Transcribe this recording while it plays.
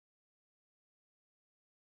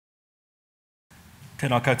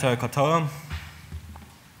Tēnā koutou katoa,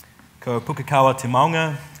 ko Pukakawa te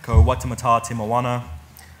maunga, ko Waitemata te moana,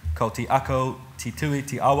 ko te ako, te tui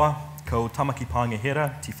te awa, ko Tamaki Pānga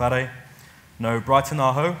Hera, te whare, no Brighton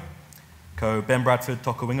aho, ko Ben Bradford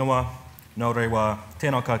toku ingawa, no rewa,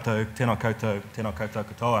 tēnā koutou, tēnā koutou, tēnā koutou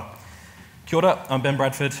katoa. Kia ora, I'm Ben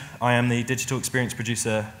Bradford. I am the digital experience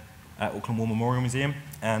producer at Auckland War Memorial Museum,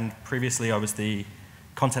 and previously I was the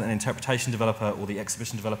content and interpretation developer, or the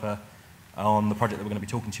exhibition developer, on the project that we're going to be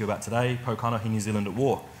talking to you about today, Pou Kanohi New Zealand at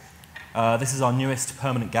War. This is our newest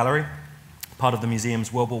permanent gallery, part of the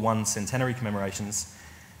museum's World War I centenary commemorations,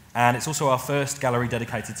 and it's also our first gallery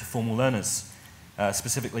dedicated to formal learners,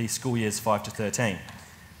 specifically school years 5 to 13.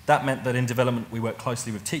 That meant that in development we worked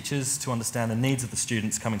closely with teachers to understand the needs of the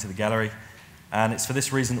students coming to the gallery, and it's for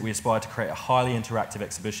this reason that we aspire to create a highly interactive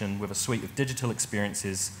exhibition with a suite of digital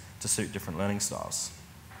experiences to suit different learning styles.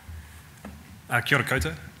 Kia ora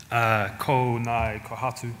koutou. Ko nai ko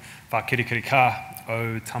hatu whakirikiri kā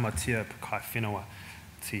o tamatia pukai whenua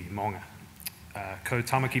te maunga. Ko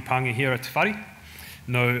Tamaki Pānga Hera te whare,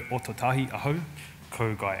 no ototahi aho,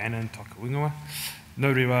 ko Guy Annan toku ingoa,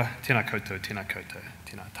 no rewa, tēnā koutou, tēnā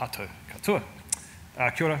tātou katoa.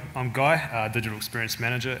 Kia ora, I'm Guy, Digital Experience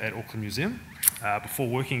Manager at Auckland Museum. Before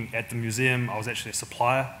working at the museum, I was actually a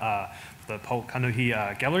supplier for the Pou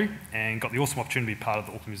Kanohi Gallery and got the awesome opportunity to be part of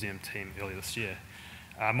the Auckland Museum team earlier this year.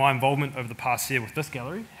 My involvement over the past year with this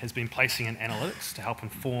gallery has been placing in analytics to help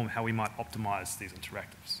inform how we might optimise these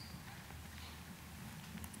interactives.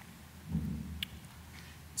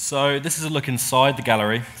 So this is a look inside the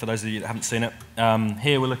gallery, for those of you that haven't seen it.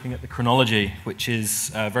 Here we're looking at the chronology, which is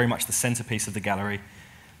very much the centrepiece of the gallery.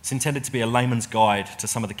 It's intended to be a layman's guide to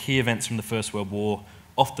some of the key events from the First World War,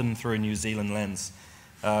 often through a New Zealand lens.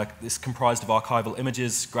 It's comprised of archival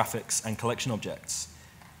images, graphics and collection objects.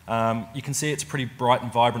 You can see it's a pretty bright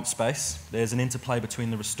and vibrant space. There's an interplay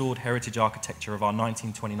between the restored heritage architecture of our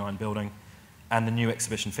 1929 building and the new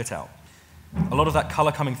exhibition fit-out. A lot of that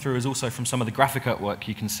colour coming through is also from some of the graphic artwork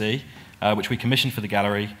you can see, which we commissioned for the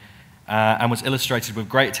gallery, and was illustrated with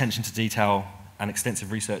great attention to detail and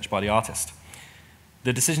extensive research by the artist.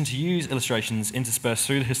 The decision to use illustrations interspersed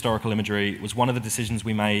through the historical imagery was one of the decisions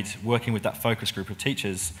we made working with that focus group of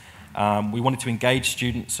teachers. We wanted to engage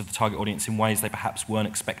students of the target audience in ways they perhaps weren't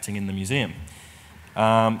expecting in the museum.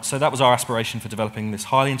 So that was our aspiration for developing this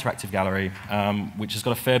highly interactive gallery, which has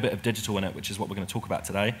got a fair bit of digital in it, which is what we're going to talk about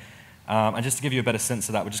today. And just to give you a better sense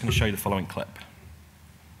of that, we're just going to show you the following clip.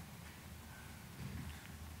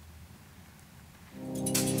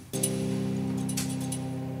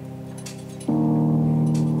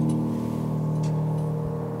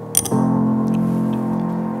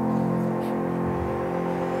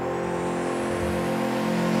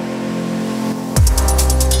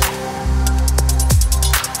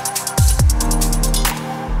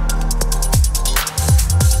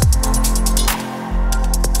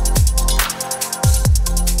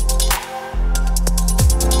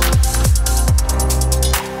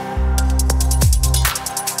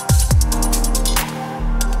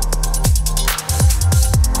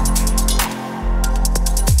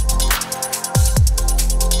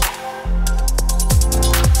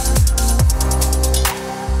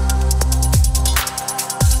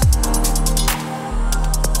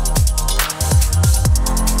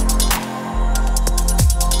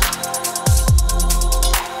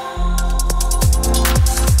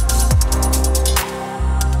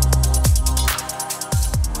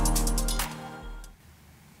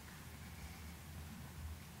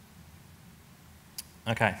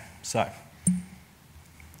 Okay, so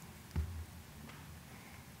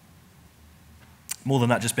more than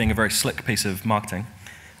that just being a very slick piece of marketing,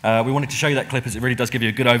 we wanted to show you that clip as it really does give you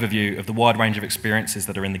a good overview of the wide range of experiences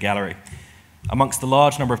that are in the gallery. Amongst the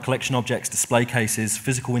large number of collection objects, display cases,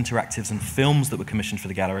 physical interactives and films that were commissioned for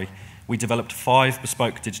the gallery, we developed 5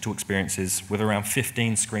 bespoke digital experiences with around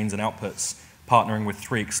 15 screens and outputs, partnering with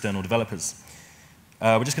 3 external developers.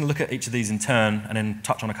 We're just going to look at each of these in turn and then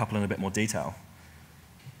touch on a couple in a bit more detail.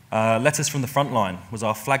 Letters from the Frontline was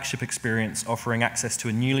our flagship experience, offering access to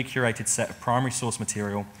a newly curated set of primary source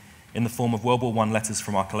material in the form of World War I letters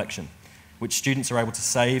from our collection, which students are able to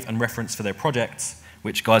save and reference for their projects,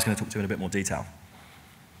 which Guy's going to talk to in a bit more detail.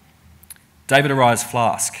 David Aria's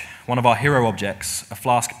flask, one of our hero objects, a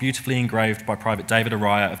flask beautifully engraved by Private David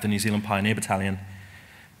Aria of the New Zealand Pioneer Battalion.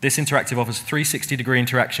 This interactive offers 360-degree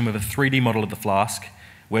interaction with a 3D model of the flask,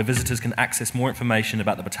 where visitors can access more information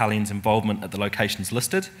about the battalion's involvement at the locations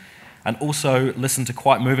listed, and also listen to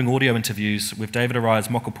quite moving audio interviews with David Aria's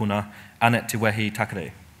mokopuna, Annette Te Wehi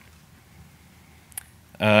Takere.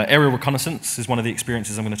 Aerial reconnaissance is one of the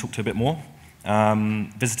experiences I'm going to talk to a bit more.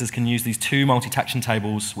 Visitors can use these two multi-taction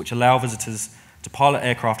tables which allow visitors to pilot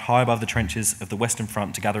aircraft high above the trenches of the Western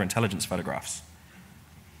Front to gather intelligence photographs.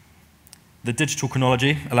 The digital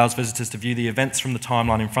chronology allows visitors to view the events from the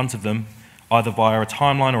timeline in front of them, either via a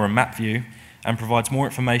timeline or a map view, and provides more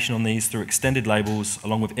information on these through extended labels,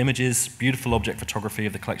 along with images, beautiful object photography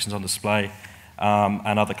of the collections on display,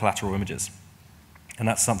 and other collateral images. And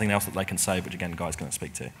that's something else that they can save, which again, Guy's going to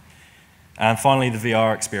speak to. And finally, the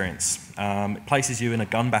VR experience. It places you in a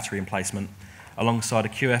gun battery emplacement alongside a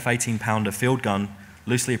QF 18-pounder field gun,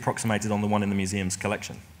 loosely approximated on the one in the museum's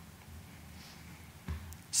collection.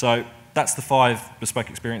 So that's the 5 bespoke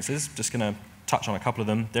experiences. Just going to touch on a couple of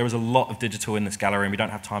them. There is a lot of digital in this gallery, and we don't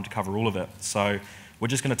have time to cover all of it. So we're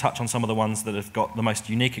just going to touch on some of the ones that have got the most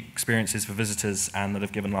unique experiences for visitors and that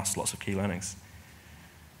have given us lots of key learnings.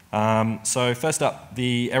 So first up,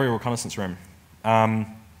 the aerial reconnaissance room.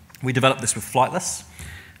 We developed this with Flightless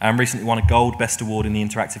and recently won a Gold Best Award in the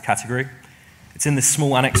interactive category. It's in this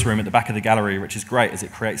small annex room at the back of the gallery, which is great as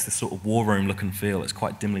it creates this sort of war room look and feel. It's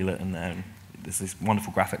quite dimly lit in there, and there's these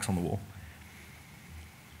wonderful graphics on the wall.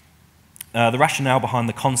 The rationale behind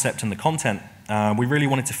the concept and the content, we really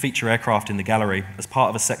wanted to feature aircraft in the gallery as part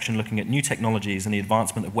of a section looking at new technologies and the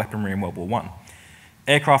advancement of weaponry in World War I.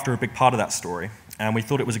 Aircraft are a big part of that story, and we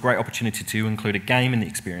thought it was a great opportunity to include a game in the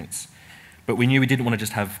experience, but we knew we didn't want to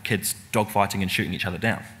just have kids dogfighting and shooting each other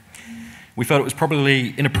down. We felt it was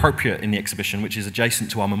probably inappropriate in the exhibition, which is adjacent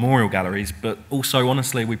to our memorial galleries, but also,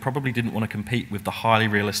 honestly, we probably didn't want to compete with the highly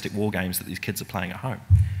realistic war games that these kids are playing at home.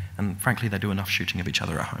 And frankly, they do enough shooting of each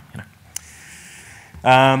other at home, you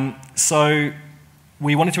know. So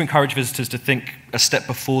we wanted to encourage visitors to think a step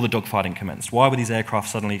before the dogfighting commenced. Why were these aircraft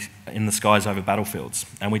suddenly in the skies over battlefields?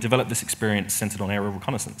 And we developed this experience centered on aerial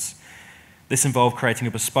reconnaissance. This involved creating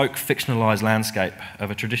a bespoke, fictionalized landscape of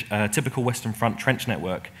a typical Western Front trench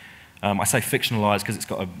network. I say fictionalised because it's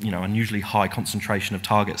got a unusually high concentration of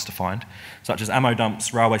targets to find, such as ammo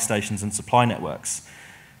dumps, railway stations, and supply networks.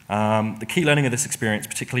 The key learning of this experience,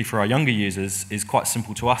 particularly for our younger users, is quite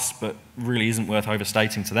simple to us, but really isn't worth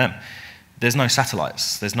overstating to them. There's no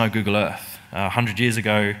satellites, there's no Google Earth. 100 years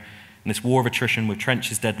ago, in this war of attrition with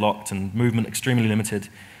trenches deadlocked and movement extremely limited,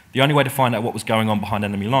 the only way to find out what was going on behind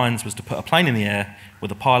enemy lines was to put a plane in the air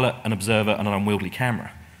with a pilot, an observer, and an unwieldy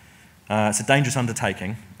camera. It's a dangerous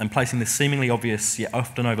undertaking, and placing this seemingly obvious yet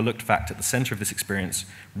often overlooked fact at the centre of this experience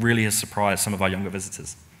really has surprised some of our younger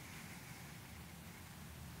visitors.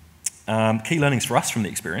 Key learnings for us from the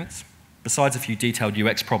experience, besides a few detailed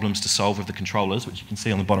UX problems to solve with the controllers, which you can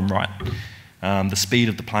see on the bottom right, the speed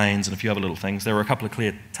of the planes and a few other little things, there were a couple of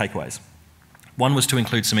clear takeaways. One was to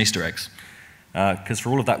include some Easter eggs, because for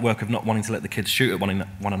all of that work of not wanting to let the kids shoot at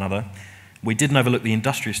one another, we didn't overlook the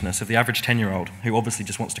industriousness of the average 10-year-old who obviously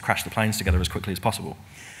just wants to crash the planes together as quickly as possible.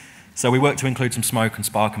 So we worked to include some smoke and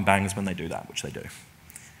spark and bangs when they do that, which they do.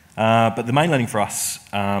 But the main learning for us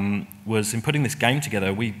was in putting this game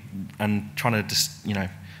together and trying to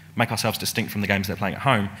make ourselves distinct from the games they're playing at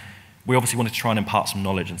home, we obviously wanted to try and impart some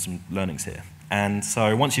knowledge and some learnings here. And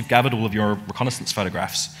so once you've gathered all of your reconnaissance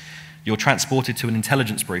photographs, you're transported to an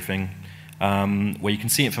intelligence briefing where you can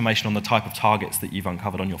see information on the type of targets that you've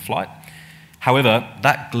uncovered on your flight. However,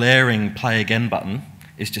 that glaring play again button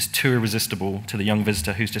is just too irresistible to the young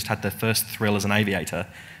visitor who's just had their first thrill as an aviator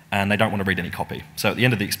and they don't want to read any copy. So at the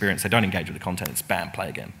end of the experience, they don't engage with the content, it's bam, play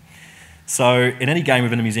again. So in any game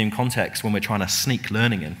within a museum context, when we're trying to sneak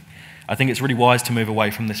learning in, I think it's really wise to move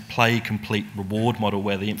away from this play complete reward model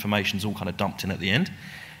where the information's all kind of dumped in at the end.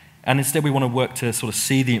 And instead we want to work to sort of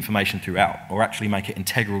see the information throughout, or actually make it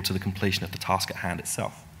integral to the completion of the task at hand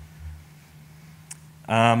itself.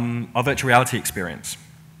 Our virtual reality experience.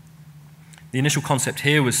 The initial concept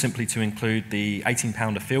here was simply to include the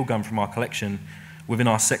 18-pounder field gun from our collection within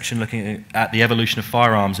our section looking at the evolution of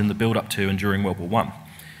firearms in the build-up to and during World War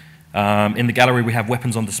I. In the gallery we have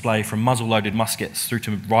weapons on display from muzzle-loaded muskets through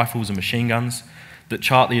to rifles and machine guns that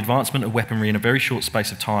chart the advancement of weaponry in a very short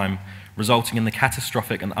space of time, resulting in the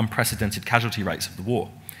catastrophic and unprecedented casualty rates of the war.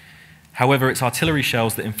 However, it's artillery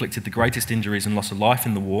shells that inflicted the greatest injuries and loss of life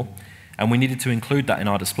in the war, and we needed to include that in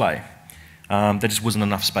our display. There just wasn't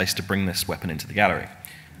enough space to bring this weapon into the gallery.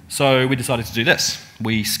 So we decided to do this.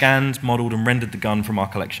 We scanned, modelled and rendered the gun from our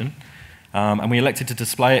collection, and we elected to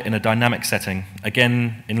display it in a dynamic setting,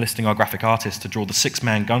 again enlisting our graphic artist to draw the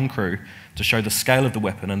 6-man gun crew to show the scale of the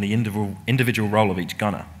weapon and the individual role of each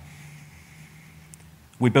gunner.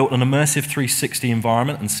 We built an immersive 360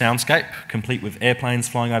 environment and soundscape, complete with airplanes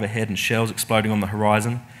flying overhead and shells exploding on the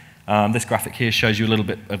horizon. This graphic here shows you a little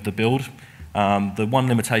bit of the build. The one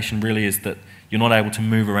limitation really is that You're not able to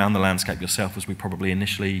move around the landscape yourself as we probably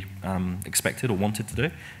initially expected or wanted to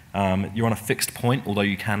do. You're on a fixed point, although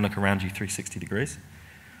you can look around you 360 degrees.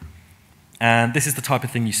 And this is the type of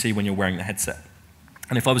thing you see when you're wearing the headset.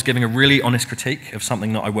 And if I was giving a really honest critique of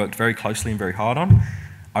something that I worked very closely and very hard on,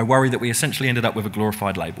 I worry that we essentially ended up with a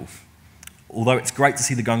glorified label. Although it's great to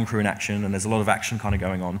see the gun crew in action, and there's a lot of action kind of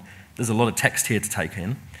going on, there's a lot of text here to take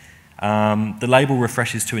in. The label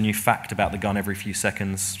refreshes to a new fact about the gun every few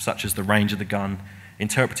seconds, such as the range of the gun,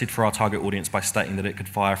 interpreted for our target audience by stating that it could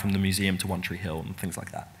fire from the museum to One Tree Hill and things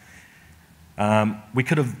like that. We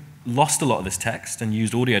could have lost a lot of this text and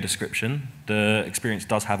used audio description. The experience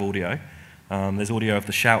does have audio. There's audio of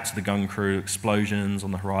the shouts of the gun crew, explosions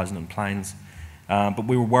on the horizon and planes. But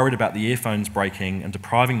we were worried about the earphones breaking and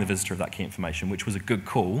depriving the visitor of that key information, which was a good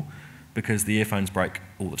call because the earphones break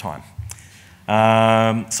all the time.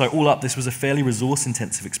 So all up, this was a fairly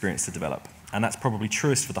resource-intensive experience to develop, and that's probably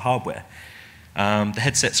truest for the hardware. The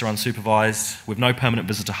headsets are unsupervised, with no permanent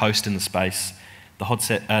visitor host in the space. The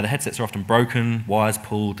headsets are often broken, wires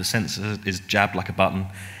pulled, the sensor is jabbed like a button,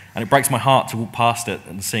 and it breaks my heart to walk past it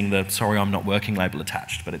and seeing the "sorry, I'm not working" label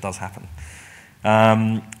attached, but it does happen.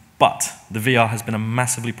 But the VR has been a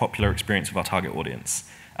massively popular experience with our target audience,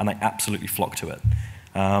 and they absolutely flock to it.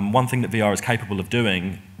 One thing that VR is capable of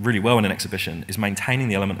doing really well in an exhibition is maintaining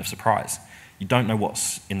the element of surprise. You don't know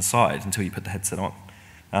what's inside until you put the headset on.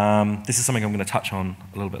 This is something I'm going to touch on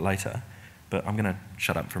a little bit later, but I'm going to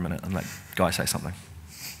shut up for a minute and let Guy say something.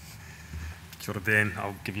 Kia ora, Ben.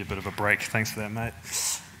 I'll give you a bit of a break. Thanks for that, mate.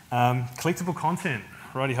 Collectible content,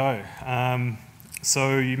 righty-ho.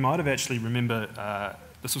 So you might have actually remember,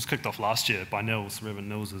 this was kicked off last year by Nils, Reverend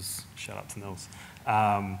Nils, shout out to Nils.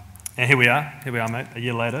 And here we are, mate, a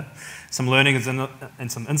year later. Some learnings and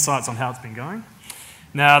some insights on how it's been going.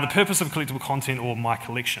 Now, the purpose of collectible content, or my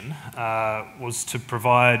collection, was to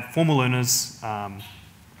provide former learners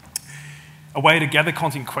a way to gather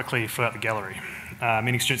content quickly throughout the gallery,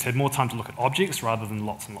 meaning students had more time to look at objects rather than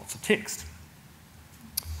lots and lots of text.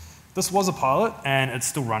 This was a pilot, and it's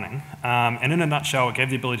still running. And in a nutshell, it gave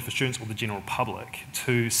the ability for students or the general public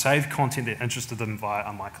to save content they're interested in via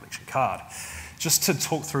a My Collection card. Just to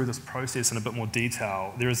talk through this process in a bit more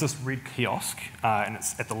detail, there is this red kiosk, and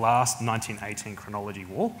it's at the last 1918 chronology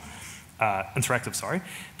wall, interactive,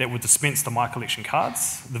 that would dispense the My Collection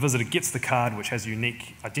cards. The visitor gets the card, which has a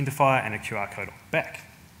unique identifier and a QR code on the back.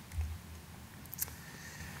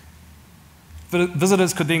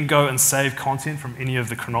 Visitors could then go and save content from any of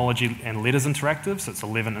the chronology and letters interactives. So it's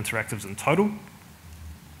 11 interactives in total.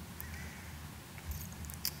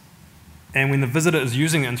 And when the visitor is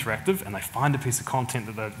using the interactive and they find a piece of content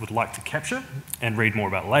that they would like to capture and read more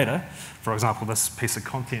about later, for example, this piece of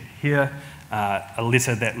content here, a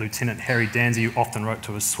letter that Lieutenant Harry Danzy often wrote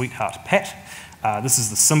to his sweetheart Pat. This is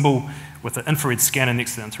the symbol with the infrared scanner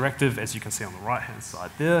next to the interactive, as you can see on the right-hand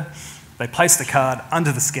side there. They place the card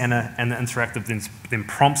under the scanner, and the interactive then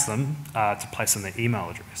prompts them to place in their email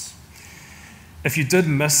address. If you did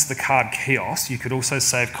miss the card kiosk, you could also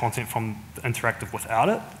save content from the interactive without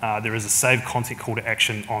it. There is a save content call to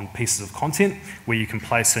action on pieces of content where you can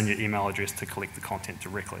place in your email address to collect the content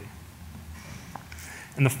directly.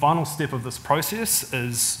 And the final step of this process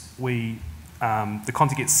is the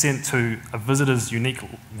content gets sent to a visitor's unique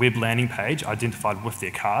web landing page identified with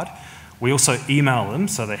their card. We also email them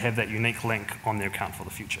so they have that unique link on their account for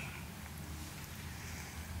the future.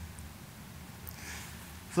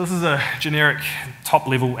 So this is a generic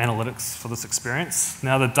top-level analytics for this experience.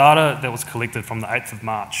 Now the data that was collected from the 8th of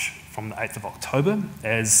March, from the 8th of October,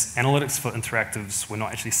 as analytics for interactives were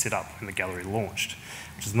not actually set up when the gallery launched,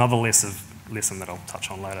 which is another lesson that I'll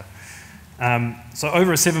touch on later. So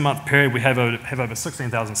over a 7-month period, we have over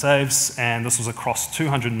 16,000 saves, and this was across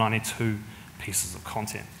 292 pieces of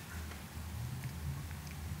content.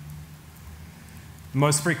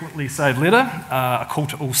 Most frequently saved letter, a call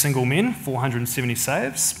to all single men, 470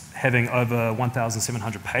 saves, having over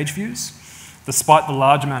 1,700 page views. Despite the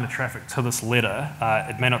large amount of traffic to this letter,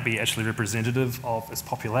 it may not be actually representative of its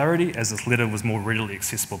popularity, as this letter was more readily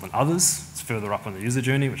accessible than others. It's further up on the user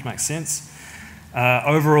journey, which makes sense.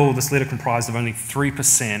 Overall, this letter comprised of only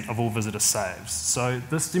 3% of all visitor saves. So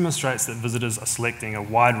this demonstrates that visitors are selecting a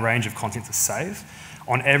wide range of content to save.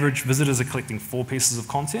 On average, visitors are collecting 4 pieces of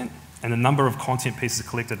content, and the number of content pieces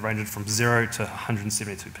collected ranged from 0 to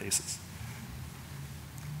 172 pieces.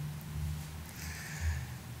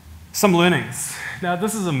 Some learnings. Now,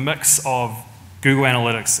 this is a mix of Google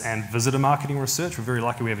Analytics and visitor marketing research. We're very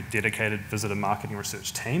lucky we have a dedicated visitor marketing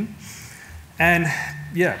research team. And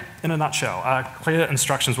yeah, in a nutshell, clear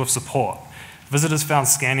instructions with support Visitors found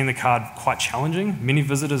scanning the card quite challenging. Many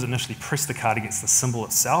visitors initially pressed the card against the symbol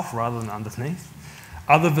itself rather than underneath.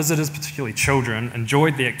 Other visitors, particularly children,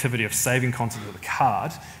 enjoyed the activity of saving content of the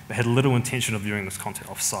card, but had little intention of viewing this content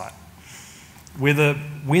off-site.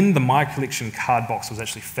 When the My Collection card box was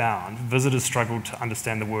actually found, visitors struggled to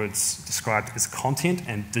understand the words described as content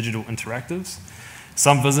and digital interactives.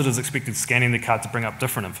 Some visitors expected scanning the card to bring up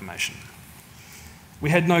different information. We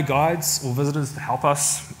had no guides or visitors to help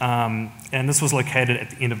us, and this was located at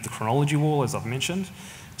the end of the chronology wall, as I've mentioned.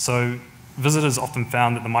 So visitors often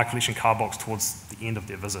found that the My Collection card box towards the end of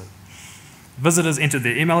their visit. Visitors entered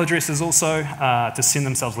their email addresses also to send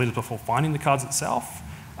themselves letters before finding the cards itself.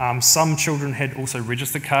 Some children had also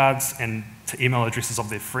registered cards and to email addresses of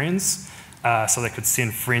their friends, so they could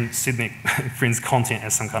send their friends content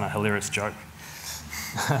as some kind of hilarious joke.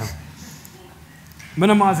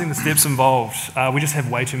 Minimising the steps involved, we just have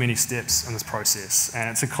way too many steps in this process. And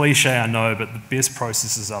it's a cliche, I know, but the best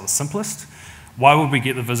processes are the simplest. Why would we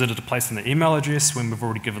get the visitor to place in the email address when we've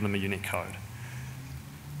already given them a unique code?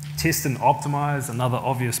 Test and optimise, another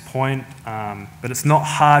obvious point, but it's not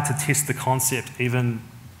hard to test the concept even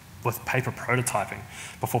with paper prototyping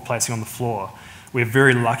before placing on the floor. We're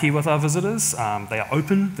very lucky with our visitors. They are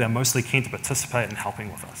open, they're mostly keen to participate in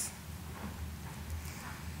helping with us.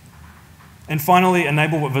 And finally,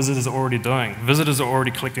 enable what visitors are already doing. Visitors are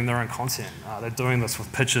already collecting their own content. They're doing this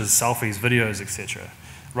with pictures, selfies, videos, etc.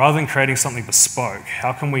 Rather than creating something bespoke,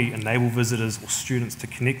 how can we enable visitors or students to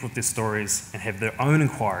connect with their stories and have their own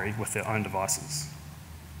inquiry with their own devices?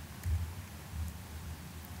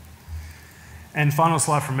 And final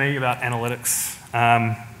slide from me about analytics.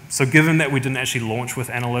 So given that we didn't actually launch with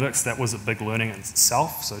analytics, that was a big learning in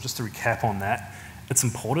itself. So just to recap on that, it's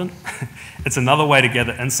important. It's another way to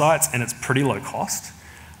gather insights, and it's pretty low cost.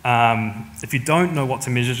 If you don't know what to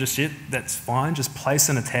measure just yet, that's fine. Just place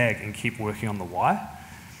in a tag and keep working on the why.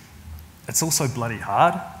 It's also bloody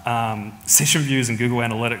hard. Session views and Google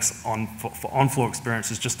Analytics for on-floor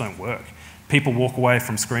experiences just don't work. People walk away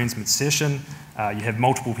from screens mid-session. You have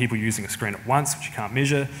multiple people using a screen at once, which you can't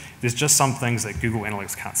measure. There's just some things that Google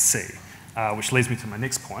Analytics can't see, which leads me to my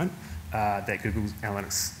next point, that Google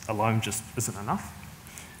Analytics alone just isn't enough.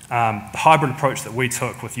 The hybrid approach that we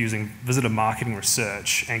took with using visitor marketing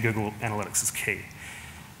research and Google Analytics is key.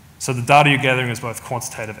 So the data you're gathering is both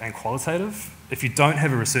quantitative and qualitative. If you don't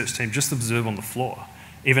have a research team, just observe on the floor.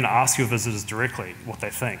 Even ask your visitors directly what they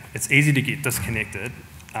think. It's easy to get disconnected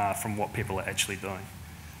from what people are actually doing.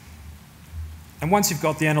 And once you've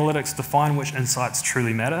got the analytics, define which insights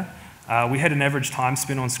truly matter. We had an average time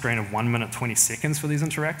spent on screen of 1 minute 20 seconds for these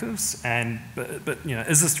interactives, but you know,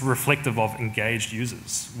 is this reflective of engaged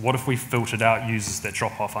users? What if we filtered out users that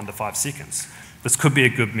drop off under 5 seconds? This could be a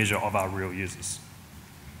good measure of our real users.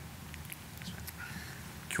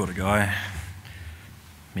 Kia ora, Guy.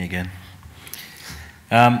 Me again.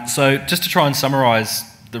 So just to try and summarise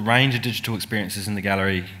the range of digital experiences in the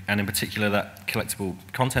gallery, and in particular that collectible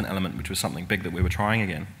content element, which was something big that we were trying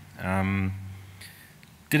again.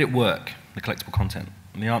 Did it work, the collectible content?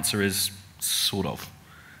 And the answer is sort of.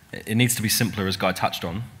 It needs to be simpler, as Guy touched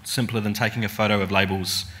on. Simpler than taking a photo of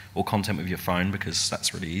labels or content with your phone, because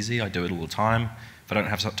that's really easy. I do it all the time. If I don't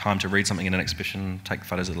have time to read something in an exhibition, take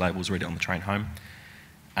photos of the labels, read it on the train home.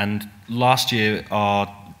 And last year, our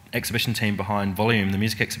exhibition team behind Volume, the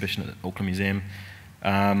music exhibition at Auckland Museum,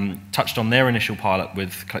 touched on their initial pilot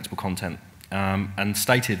with collectible content and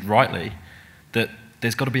stated rightly that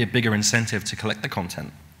there's got to be a bigger incentive to collect the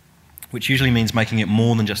content, which usually means making it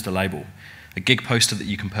more than just a label. A gig poster that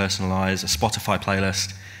you can personalise, a Spotify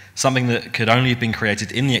playlist, something that could only have been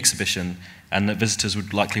created in the exhibition and that visitors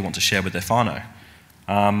would likely want to share with their whānau.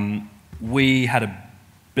 We had a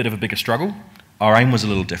bit of a bigger struggle. Our aim was a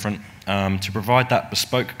little different, to provide that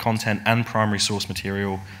bespoke content and primary source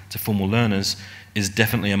material to formal learners is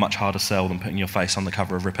definitely a much harder sell than putting your face on the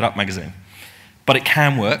cover of Rip It Up magazine. But it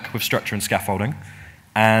can work with structure and scaffolding,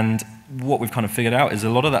 and what we've kind of figured out is a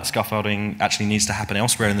lot of that scaffolding actually needs to happen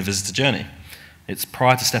elsewhere in the visitor journey. It's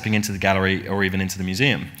prior to stepping into the gallery or even into the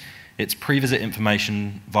museum. It's pre-visit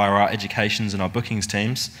information via our educations and our bookings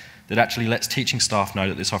teams that actually lets teaching staff know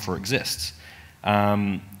that this offer exists.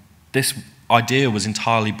 This idea was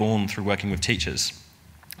entirely born through working with teachers.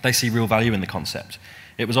 They see real value in the concept.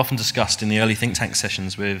 It was often discussed in the early think tank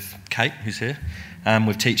sessions with Kate, who's here,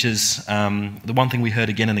 with teachers. The one thing we heard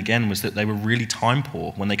again and again was that they were really time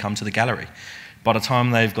poor when they come to the gallery. By the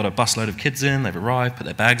time they've got a busload of kids in, they've arrived, put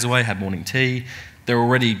their bags away, had morning tea, they're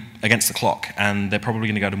already against the clock, and they're probably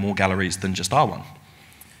going to go to more galleries than just our one.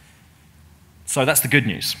 So that's the good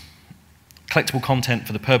news. Collectible content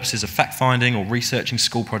for the purposes of fact-finding or researching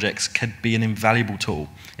school projects could be an invaluable tool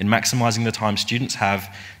in maximising the time students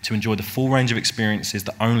have to enjoy the full range of experiences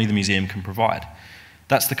that only the museum can provide.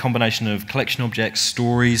 That's the combination of collection objects,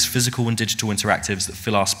 stories, physical and digital interactives that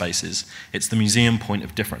fill our spaces. It's the museum point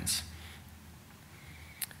of difference.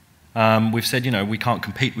 We've said, we can't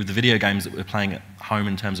compete with the video games that we're playing at home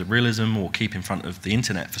in terms of realism or keep in front of the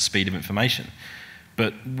internet for speed of information.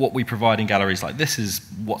 But what we provide in galleries like this is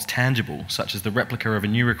what's tangible, such as the replica of a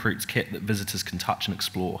new recruit's kit that visitors can touch and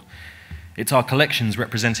explore. It's our collections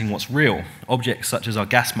representing what's real, objects such as our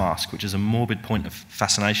gas mask, which is a morbid point of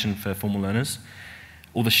fascination for formal learners,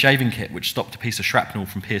 or the shaving kit, which stopped a piece of shrapnel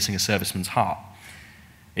from piercing a serviceman's heart.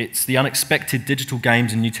 It's the unexpected digital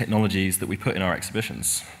games and new technologies that we put in our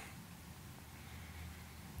exhibitions.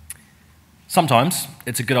 Sometimes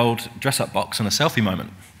it's a good old dress-up box and a selfie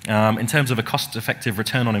moment. In terms of a cost-effective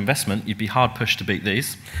return on investment, you'd be hard-pushed to beat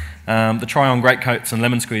these. The try-on greatcoats and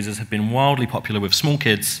lemon squeezers have been wildly popular with small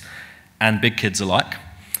kids and big kids alike.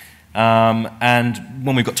 And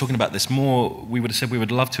when we got talking about this more, we would have said we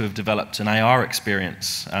would love to have developed an AR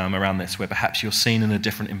experience around this, where perhaps you're seen in a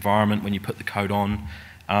different environment when you put the coat on.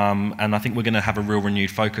 And I think we're going to have a real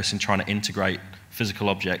renewed focus in trying to integrate physical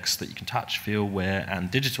objects that you can touch, feel, wear,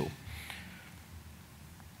 and digital.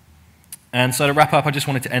 And so to wrap up, I just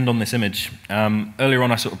wanted to end on this image. Earlier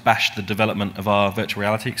on, I sort of bashed the development of our virtual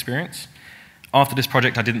reality experience. After this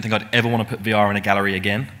project, I didn't think I'd ever want to put VR in a gallery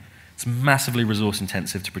again. It's massively resource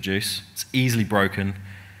intensive to produce, it's easily broken,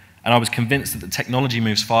 and I was convinced that the technology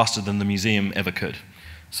moves faster than the museum ever could.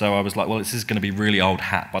 So I was like, well, this is going to be really old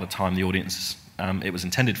hat by the time the audience it was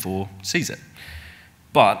intended for sees it.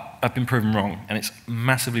 But I've been proven wrong, and it's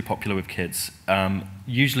massively popular with kids,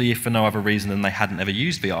 usually if for no other reason than they hadn't ever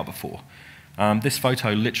used VR before. This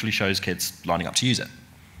photo literally shows kids lining up to use it.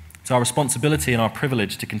 It's our responsibility and our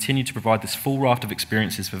privilege to continue to provide this full raft of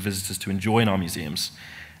experiences for visitors to enjoy in our museums,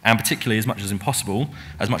 and particularly as much as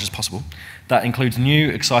possible, that includes new,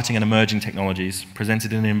 exciting and emerging technologies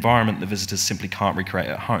presented in an environment that visitors simply can't recreate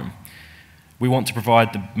at home. We want to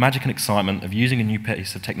provide the magic and excitement of using a new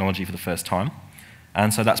piece of technology for the first time,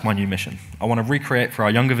 and so that's my new mission. I want to recreate for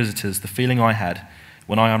our younger visitors the feeling I had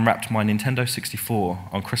when I unwrapped my Nintendo 64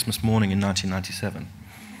 on Christmas morning in 1997.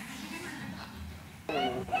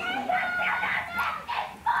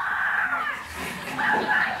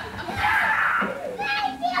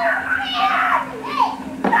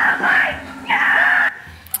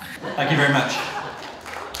 Thank you very much.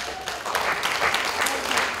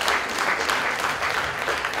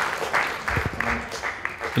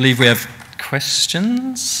 I believe we have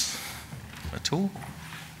questions at all.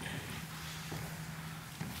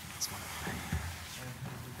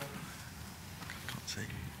 Can't see.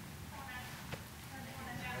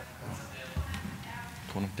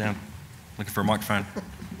 Corner down. Looking for a microphone.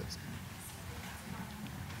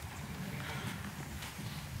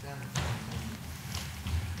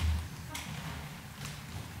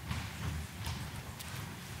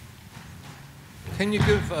 Can you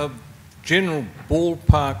give a general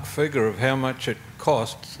ballpark figure of how much it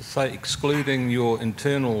costs, say excluding your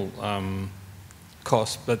internal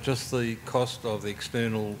costs, but just the cost of the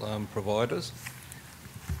external providers?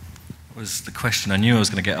 Was the question I knew I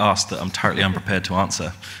was going to get asked that I'm totally unprepared to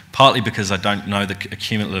answer. Partly because I don't know the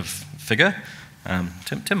cumulative figure.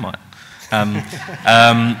 Tim might.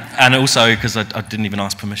 And also because I didn't even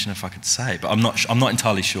ask permission if I could say, but I'm not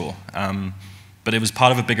entirely sure. But it was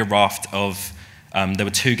part of a bigger raft of. There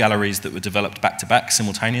were two galleries that were developed back-to-back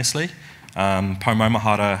simultaneously. Pou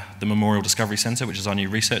Kanohi, the Memorial Discovery Centre, which is our new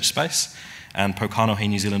research space, and Pou Kanohi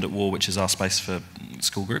New Zealand at War, which is our space for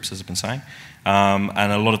school groups, as I've been saying.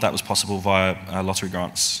 And a lot of that was possible via lottery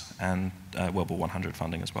grants and World War 100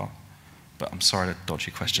 funding as well. But I'm sorry to dodge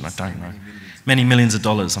your question, I don't know. Many millions of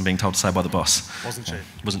dollars, I'm being told to say by the boss. Wasn't cheap.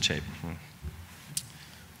 Wasn't cheap.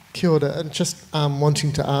 Kia ora. And just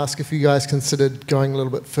wanting to ask if you guys considered going a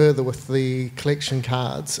little bit further with the collection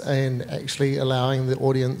cards and actually allowing the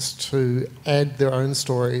audience to add their own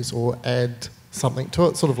stories or add something to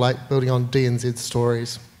it, sort of like building on DNZ's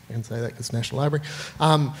stories. I can say that because National Library.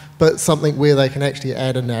 But something where they can actually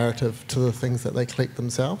add a narrative to the things that they collect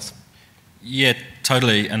themselves. Yeah,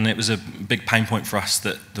 totally, and it was a big pain point for us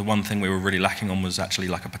that the one thing we were really lacking on was actually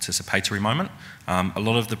like a participatory moment. A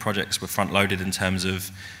lot of the projects were front-loaded in terms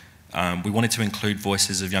of we wanted to include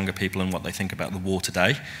voices of younger people and what they think about the war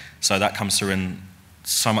today. So that comes through in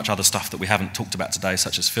so much other stuff that we haven't talked about today,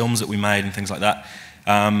 such as films that we made and things like that.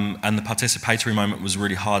 And the participatory moment was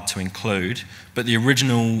really hard to include, but the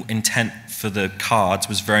original intent for the cards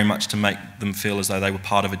was very much to make them feel as though they were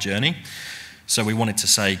part of a journey. So we wanted to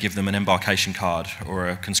say, give them an embarkation card or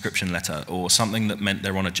a conscription letter or something that meant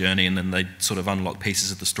they're on a journey and then they'd sort of unlock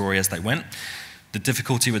pieces of the story as they went. The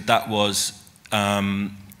difficulty with that was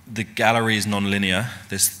the gallery is non-linear.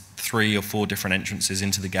 There's 3 or 4 different entrances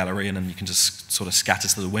into the gallery and then you can just sort of scatter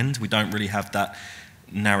to the wind. We don't really have that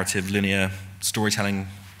narrative, linear storytelling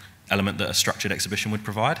element that a structured exhibition would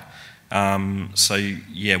provide. So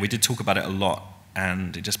yeah, we did talk about it a lot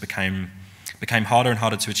and it just became harder and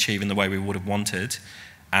harder to achieve in the way we would have wanted.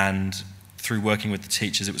 And through working with the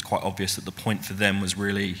teachers, it was quite obvious that the point for them was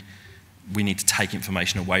really, we need to take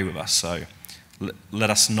information away with us. So let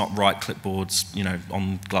us not write clipboards,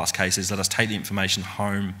 on glass cases. Let us take the information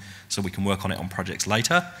home so we can work on it on projects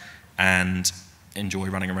later and enjoy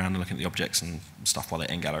running around and looking at the objects and stuff while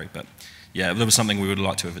they're in gallery. But yeah, there was something we would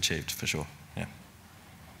like to have achieved for sure. Yeah.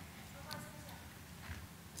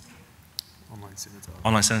 Online cenotaph.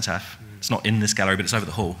 Online cenotaph. It's not in this gallery, but it's over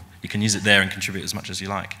the hall. You can use it there and contribute as much as you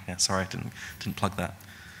like. Yeah, sorry, I didn't plug that.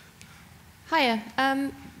 Hiya.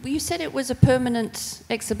 You said it was a permanent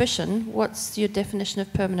exhibition. What's your definition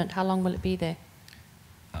of permanent? How long will it be there?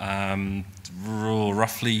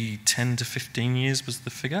 Roughly 10 to 15 years was the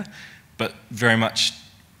figure, but very much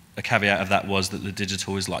a caveat of that was that the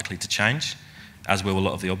digital is likely to change, as will a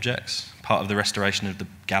lot of the objects. Part of the restoration of the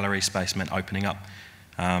gallery space meant opening up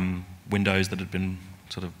windows that had been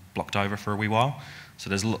sort of blocked over for a wee while. So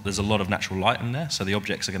there's a lot of natural light in there, so the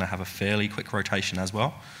objects are going to have a fairly quick rotation as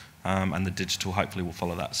well. And the digital hopefully will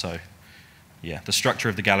follow that. So yeah, the structure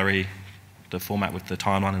of the gallery, the format with the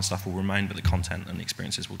timeline and stuff will remain, but the content and the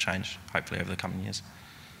experiences will change, hopefully over the coming years.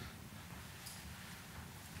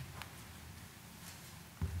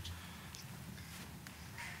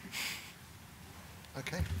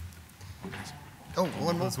 Okay. Oh,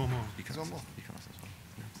 one more. There's one more. You can There's one more. You can ask this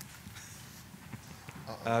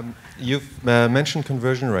one. You've mentioned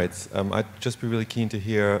conversion rates. I'd just be really keen to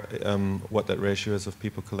hear what that ratio is of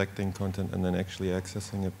people collecting content and then actually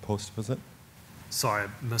accessing it post-visit. Sorry,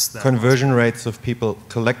 I missed that. Conversion rates of people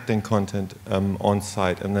collecting content on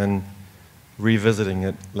site and then revisiting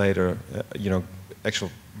it later,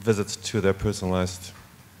 actual visits to their personalized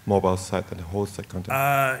mobile site that holds that content.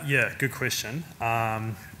 Yeah, good question.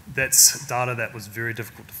 That's data that was very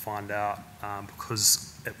difficult to find out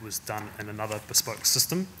because it was done in another bespoke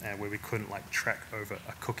system where we couldn't track over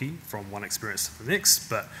a cookie from one experience to the next,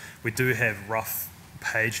 but we do have rough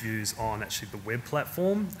page views on actually the web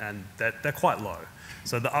platform and they're quite low.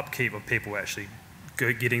 So the upkeep of people actually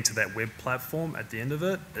getting to that web platform at the end of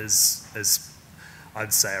it is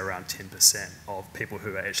I'd say around 10% of people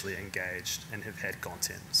who are actually engaged and have had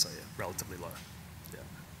content. So yeah, relatively low. Yeah.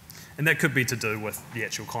 And that could be to do with the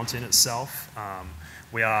actual content itself.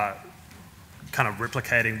 We are kind of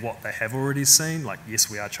replicating what they have already seen. Yes,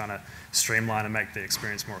 we are trying to streamline and make the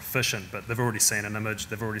experience more efficient, but they've already seen an image,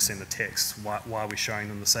 they've already seen the text. Why are we showing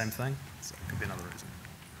them the same thing? So it could be another reason.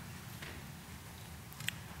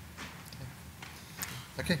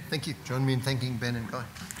 Okay, thank you. Join me in thanking Ben and Guy.